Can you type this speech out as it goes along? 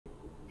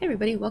Hey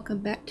everybody, welcome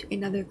back to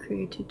another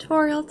Krita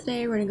tutorial.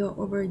 Today we're going to go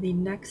over the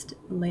next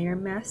layer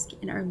mask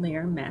in our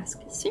layer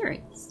mask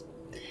series.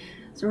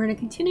 So we're going to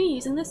continue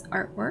using this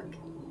artwork.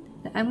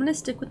 And I'm going to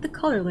stick with the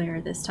color layer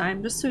this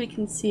time just so we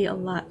can see a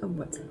lot of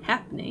what's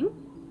happening.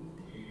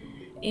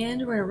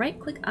 And we're going to right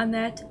click on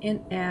that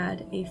and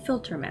add a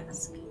filter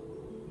mask.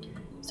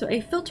 So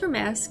a filter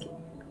mask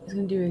is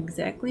going to do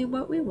exactly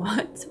what we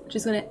want, which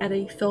is going to add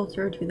a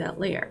filter to that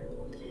layer.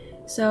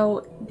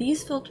 So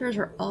these filters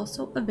are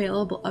also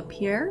available up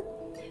here.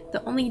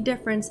 The only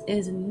difference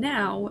is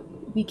now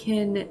we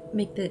can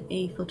make that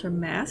a filter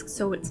mask,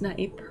 so it's not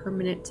a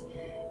permanent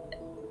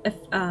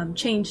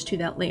change to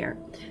that layer.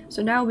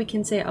 So now we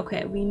can say,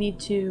 okay, we need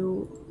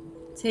to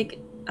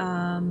take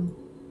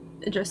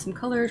adjust some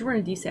colors. We're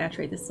going to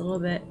desaturate this a little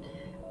bit,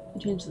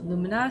 change the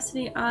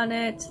luminosity on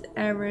it, the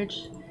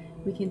average.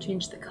 We can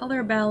change the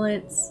color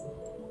balance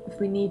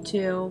if we need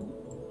to.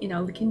 You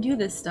know, we can do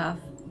this stuff.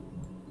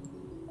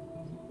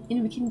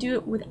 And we can do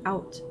it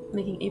without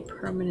making a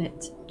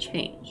permanent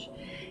change.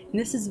 And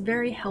this is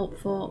very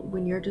helpful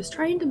when you're just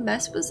trying to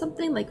mess with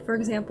something. Like, for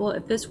example,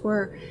 if this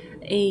were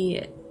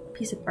a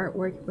piece of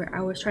artwork where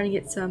I was trying to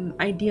get some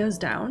ideas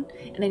down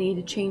and I need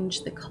to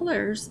change the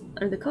colors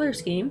or the color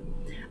scheme,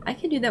 I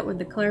can do that with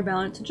the color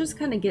balance to just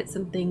kind of get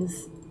some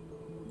things,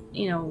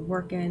 you know,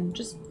 working,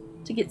 just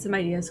to get some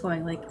ideas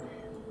going. Like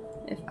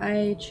if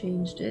I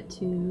changed it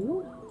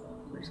to,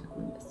 we're just going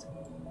to move this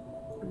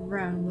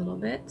around a little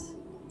bit.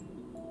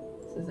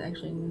 This is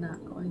actually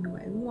not going the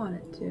way I want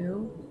it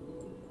to.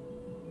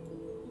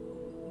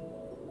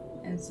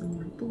 Add some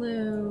more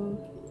blue.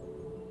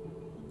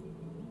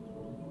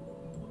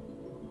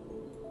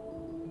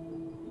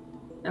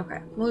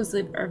 Okay, we'll just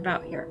leave it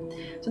about here.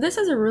 So this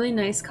has a really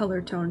nice color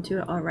tone to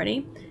it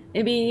already.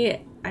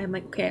 Maybe I'm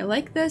like, okay, I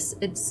like this.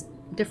 It's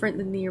different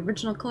than the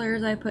original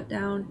colors I put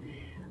down.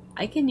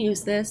 I can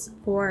use this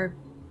for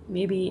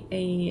maybe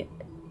a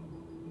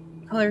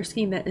color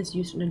scheme that is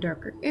used in a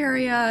darker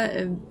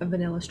area of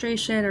an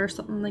illustration or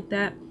something like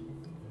that.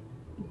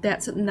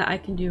 That's something that I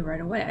can do right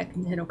away. I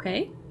can hit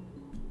OK.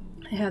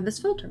 I have this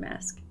filter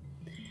mask.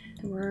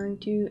 And we're going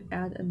to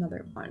add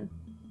another one,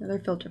 another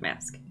filter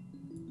mask.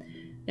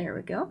 There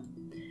we go.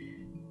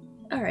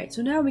 Alright,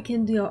 so now we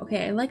can do,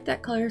 okay, I like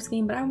that color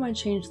scheme, but I want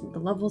to change the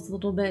levels a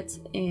little bit,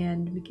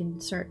 and we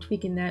can start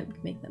tweaking that. We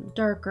can make them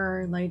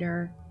darker,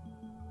 lighter,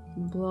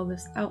 blow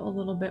this out a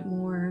little bit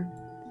more,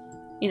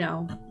 you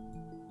know.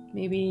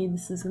 Maybe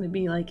this is going to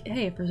be like,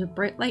 hey, if there's a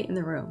bright light in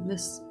the room,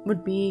 this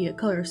would be a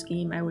color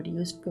scheme I would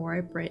use for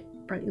a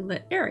brightly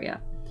lit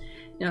area.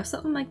 You know,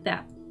 something like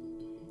that.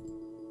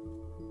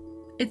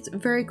 It's a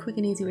very quick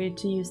and easy way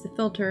to use the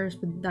filters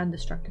with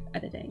non-destructive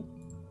editing.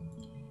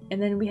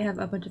 And then we have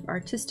a bunch of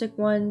artistic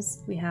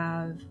ones. We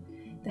have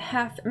the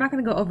half. I'm not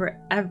going to go over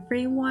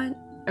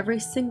every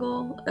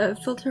single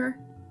filter,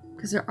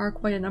 because there are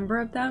quite a number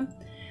of them.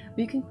 But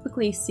you can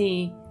quickly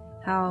see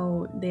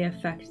how they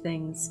affect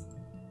things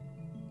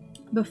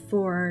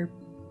before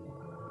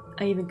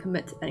I even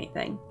commit to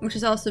anything, which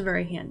is also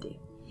very handy.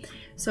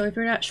 So if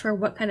you're not sure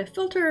what kind of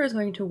filter is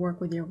going to work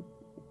with the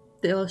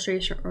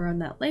illustration or on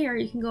that layer,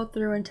 you can go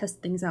through and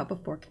test things out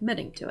before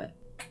committing to it.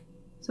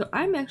 So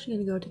I'm actually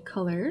going to go to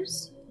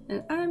colors,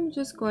 and I'm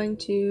just going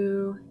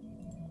to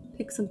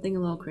pick something a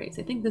little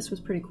crazy. I think this was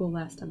pretty cool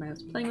last time I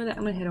was playing with it.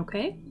 I'm going to hit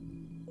OK.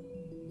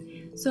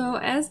 So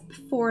as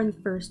before in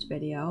the first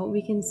video,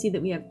 we can see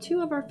that we have two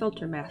of our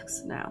filter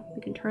masks now.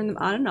 We can turn them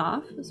on and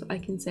off. So I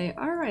can say,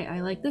 all right,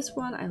 I like this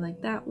one, I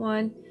like that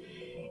one,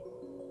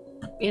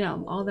 you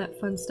know, all that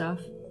fun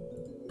stuff.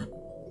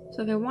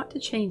 So if I want to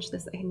change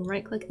this, I can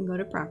right click and go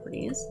to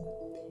properties.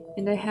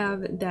 And I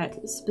have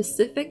that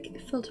specific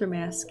filter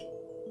mask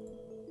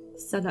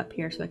set up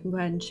here, so I can go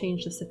ahead and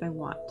change this if I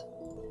want.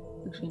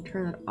 I'm actually going to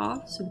turn that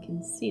off so we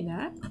can see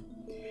that.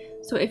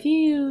 So if you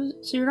use,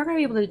 so you're not going to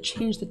be able to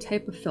change the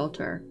type of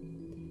filter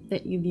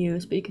that you've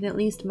used, but you can at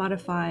least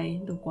modify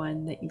the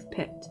one that you've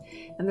picked.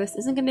 And this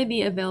isn't going to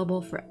be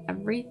available for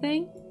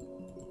everything.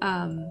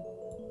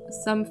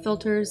 Some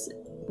filters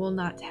will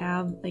not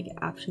have like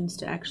options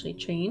to actually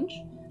change.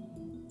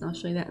 I'll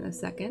show you that in a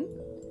second.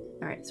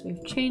 Alright, so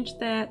we've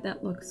changed that.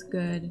 That looks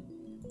good.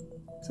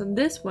 So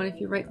this one, if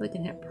you right click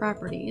and hit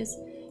properties,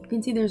 you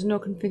can see there's no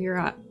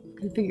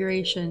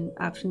configuration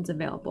options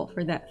available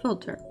for that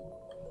filter.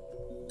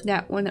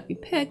 That one that we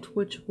picked,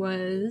 which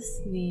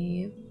was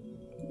the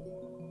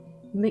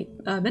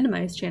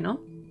minimize channel,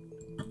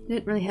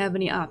 didn't really have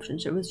any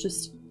options. It was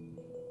just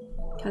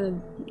kind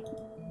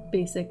of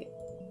basic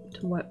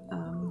to what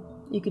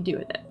you could do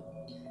with it.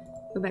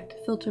 Go back to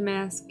filter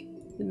mask,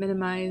 the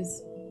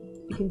minimize.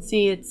 You can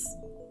see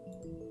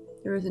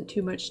there isn't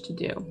too much to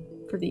do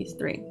for these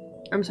three.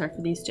 I'm sorry,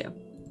 for these two.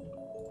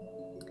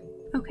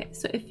 Okay,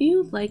 so if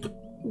you like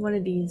one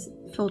of these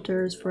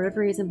filters for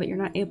whatever reason, but you're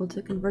not able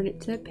to convert it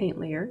to a paint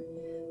layer,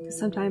 because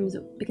sometimes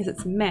because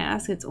it's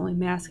masked, it's only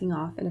masking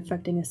off and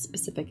affecting a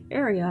specific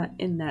area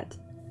in that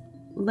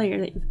layer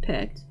that you've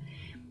picked.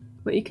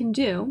 What you can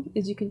do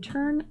is you can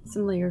turn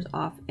some layers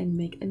off and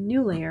make a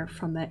new layer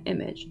from that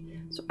image.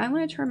 So I'm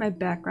going to turn my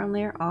background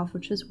layer off,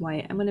 which is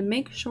white. I'm going to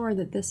make sure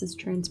that this is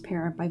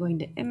transparent by going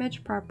to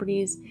Image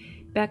Properties.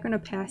 Background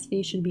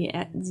opacity should be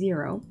at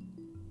 0.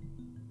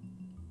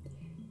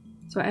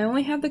 So I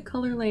only have the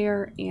color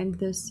layer and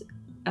this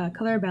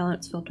color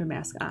balance filter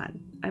mask on.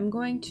 I'm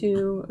going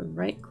to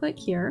right click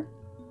here.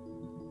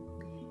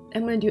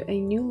 I'm going to do a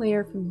new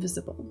layer from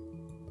visible.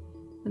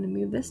 I'm going to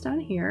move this down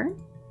here.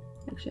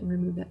 Actually, I'm going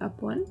to move that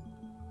up one.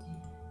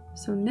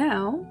 So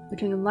now, I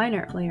turn the line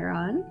art layer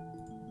on.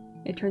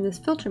 I turn this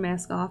filter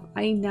mask off.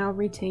 I now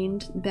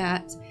retained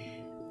that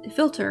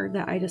filter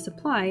that I just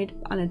applied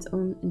on its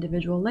own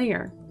individual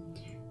layer.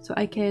 So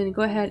I can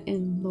go ahead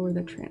and lower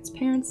the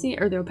transparency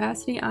or the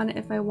opacity on it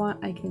if I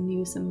want. I can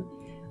use some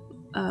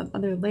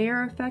other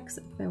layer effects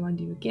if I want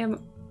to do a gamma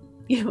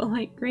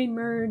light grain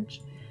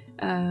merge,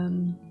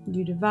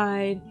 do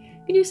divide.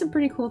 You can do some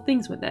pretty cool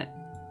things with it.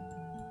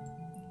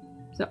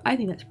 So I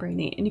think that's pretty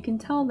neat. And you can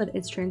tell that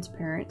it's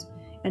transparent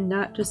and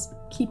not just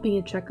keeping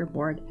a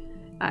checkerboard.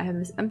 I have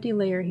this empty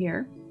layer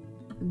here.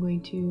 I'm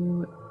going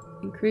to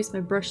increase my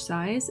brush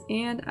size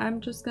and I'm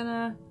just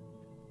gonna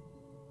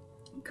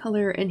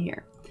color in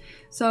here.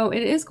 So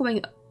it is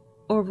going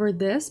over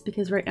this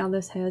because right now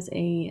this has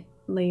a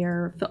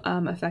layer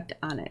effect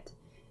on it.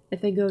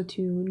 If I go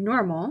to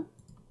normal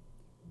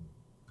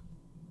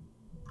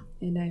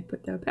and I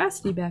put the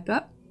opacity back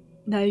up,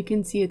 now you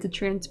can see it's a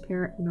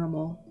transparent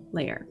normal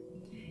layer.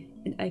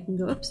 And I can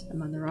go, oops,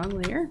 I'm on the wrong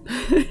layer.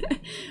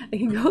 I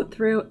can go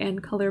through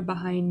and color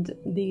behind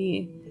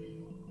the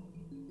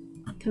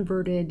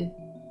converted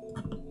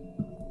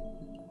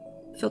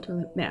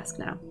filter mask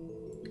now.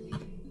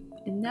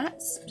 And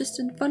that's just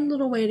a fun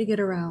little way to get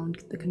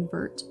around the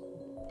convert.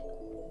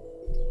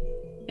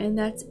 And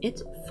that's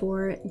it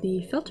for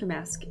the filter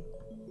mask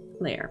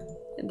layer.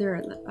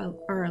 There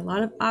are a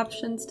lot of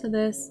options to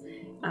this.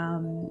 A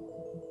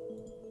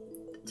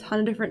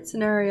ton of different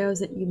scenarios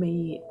that you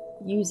may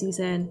use these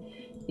in.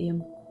 The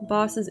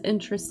emboss is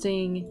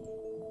interesting.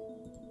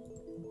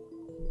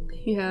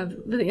 You have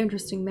really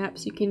interesting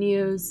maps you can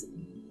use.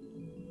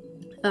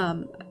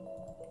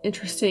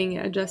 Interesting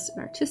adjust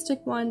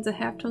artistic ones. The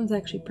halftone is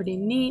actually pretty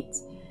neat.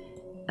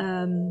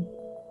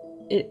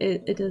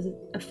 It does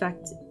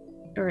affect,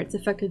 or it's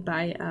affected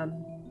by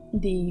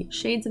the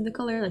shades of the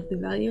color, like the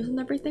values and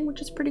everything, which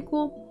is pretty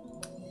cool.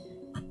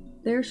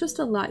 There's just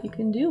a lot you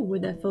can do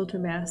with that filter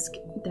mask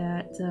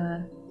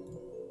that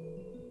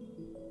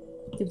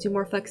gives you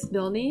more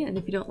flexibility, and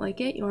if you don't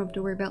like it, you don't have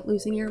to worry about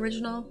losing your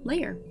original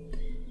layer.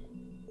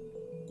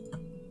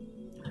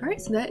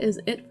 Alright, so that is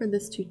it for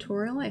this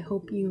tutorial. I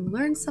hope you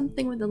learned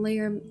something with the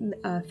layer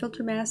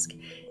filter mask,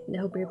 and I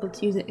hope you're able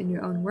to use it in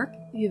your own work.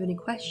 If you have any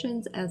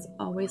questions, as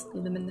always,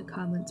 leave them in the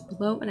comments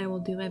below, and I will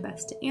do my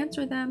best to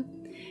answer them.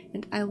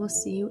 And I will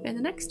see you in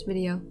the next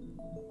video.